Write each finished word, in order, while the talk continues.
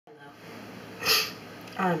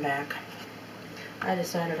I'm back. I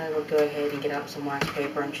decided I would go ahead and get out some wax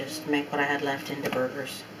paper and just make what I had left into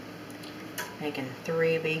burgers. Making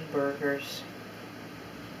 3 big burgers.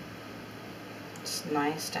 It's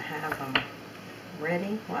nice to have them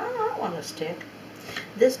ready. Well, I don't want to stick.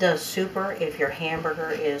 This does super if your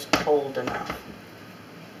hamburger is cold enough.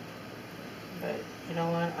 But you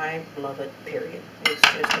know what? I love it, period. It's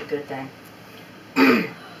just a good thing.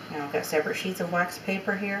 Now I've got separate sheets of wax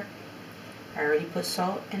paper here. I already put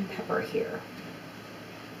salt and pepper here.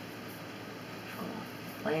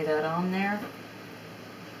 Lay that on there.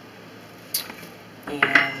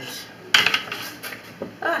 And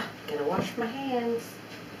gotta wash my hands.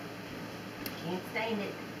 Can't stain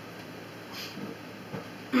it.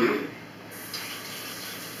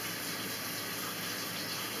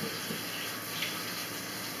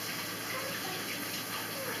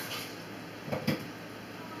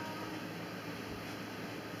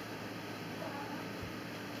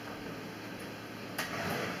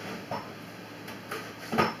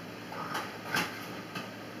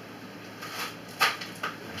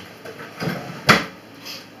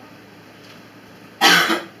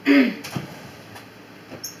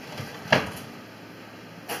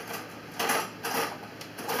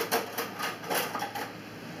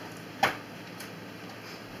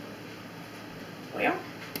 Well,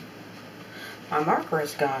 my marker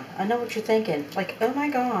is gone. I know what you're thinking. Like, oh my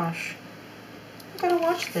gosh. I'm gonna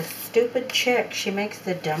watch this stupid chick. She makes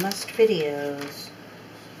the dumbest videos.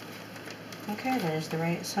 Okay, that is the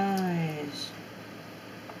right size.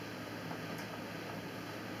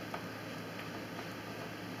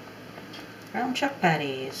 Round chuck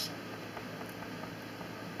patties.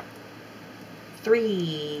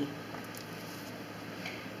 3.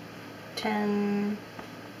 10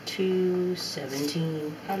 to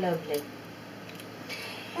 17. How lovely.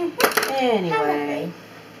 Anyway,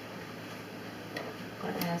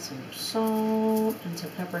 I'm gonna add some salt and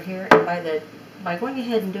some pepper here. And by going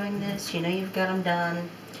ahead and doing this, you know you've got them done,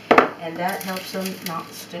 and that helps them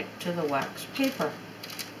not stick to the wax paper.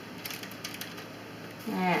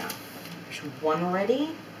 Now, there's one ready.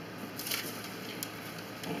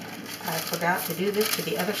 And I forgot to do this to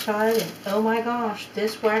the other side, and oh my gosh,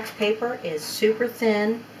 this wax paper is super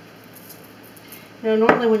thin. You know,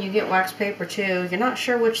 normally when you get wax paper too, you're not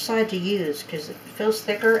sure which side to use because it feels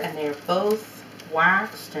thicker and they're both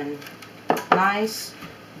waxed and nice.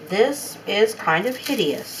 This is kind of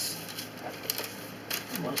hideous.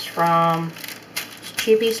 It was from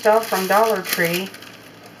cheapy stuff from Dollar Tree.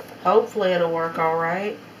 Hopefully it'll work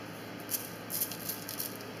alright.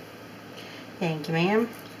 Thank you, ma'am.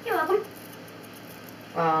 You're welcome.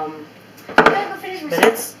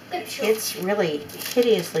 But it's really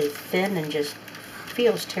hideously thin and just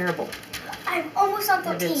feels terrible. I'm almost on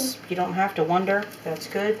 13. You don't have to wonder. That's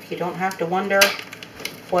good. You don't have to wonder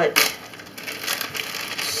what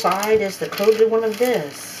side is the coated one of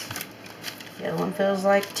this. The other one feels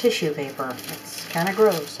like tissue paper. It's kind of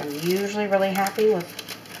gross. I'm usually really happy with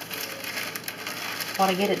what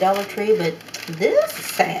I get at Dollar Tree, but this is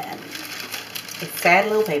sad. It's sad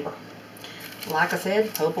little paper. Like I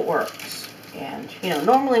said, hope it works. And, you know,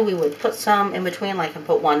 normally we would put some in between, like and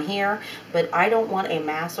put one here, but I don't want a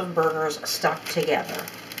mass of burgers stuck together.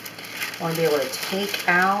 I want to be able to take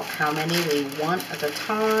out how many we want at a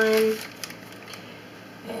time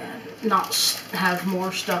and not have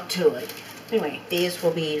more stuck to it. Anyway, these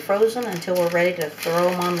will be frozen until we're ready to throw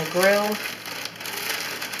them on the grill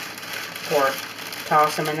or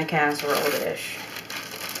toss them in the casserole dish.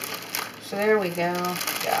 So there we go.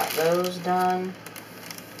 Got those done.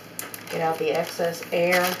 Get out the excess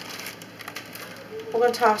air. We're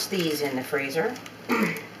going to toss these in the freezer.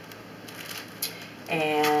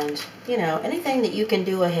 And, you know, anything that you can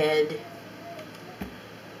do ahead,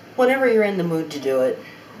 whenever you're in the mood to do it,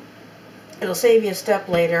 it'll save you a step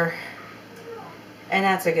later. And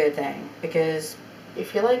that's a good thing. Because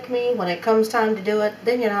if you're like me, when it comes time to do it,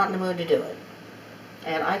 then you're not in the mood to do it.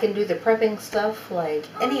 And I can do the prepping stuff like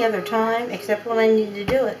any other time except when I need to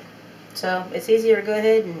do it. So it's easier to go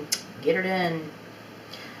ahead and get her done.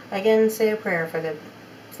 Again, say a prayer for the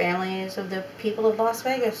families of the people of Las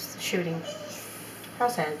Vegas shooting. How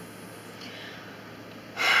sad.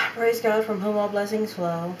 Praise God from whom all blessings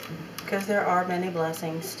flow, because there are many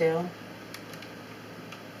blessings still.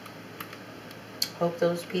 Hope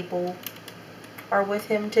those people are with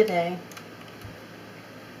him today.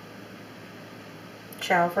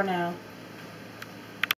 Ciao for now.